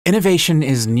Innovation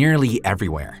is nearly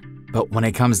everywhere, but when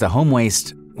it comes to home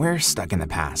waste, we're stuck in the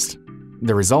past.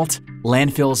 The result?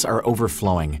 Landfills are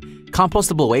overflowing,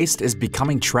 compostable waste is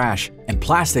becoming trash, and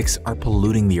plastics are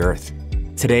polluting the earth.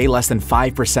 Today, less than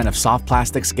 5% of soft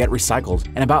plastics get recycled,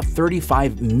 and about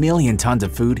 35 million tons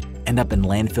of food end up in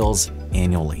landfills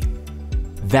annually.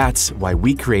 That's why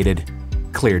we created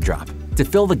ClearDrop, to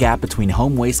fill the gap between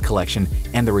home waste collection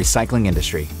and the recycling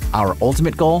industry. Our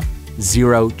ultimate goal?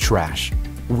 Zero trash.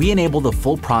 We enable the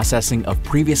full processing of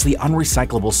previously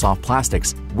unrecyclable soft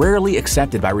plastics rarely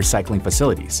accepted by recycling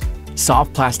facilities.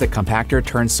 Soft Plastic Compactor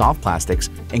turns soft plastics,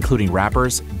 including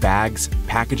wrappers, bags,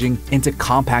 packaging, into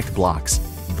compact blocks,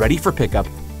 ready for pickup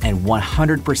and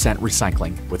 100%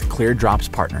 recycling with ClearDrop's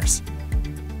partners.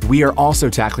 We are also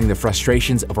tackling the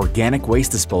frustrations of organic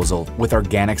waste disposal with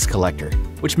Organics Collector,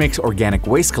 which makes organic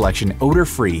waste collection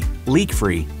odor-free,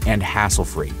 leak-free, and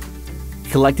hassle-free.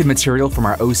 Collected material from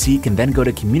our OC can then go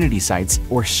to community sites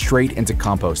or straight into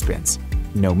compost bins.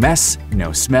 No mess,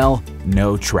 no smell,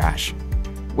 no trash.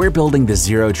 We're building the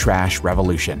zero trash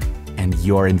revolution, and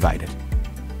you're invited.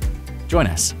 Join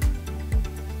us.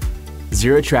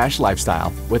 Zero Trash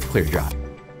Lifestyle with ClearDrop.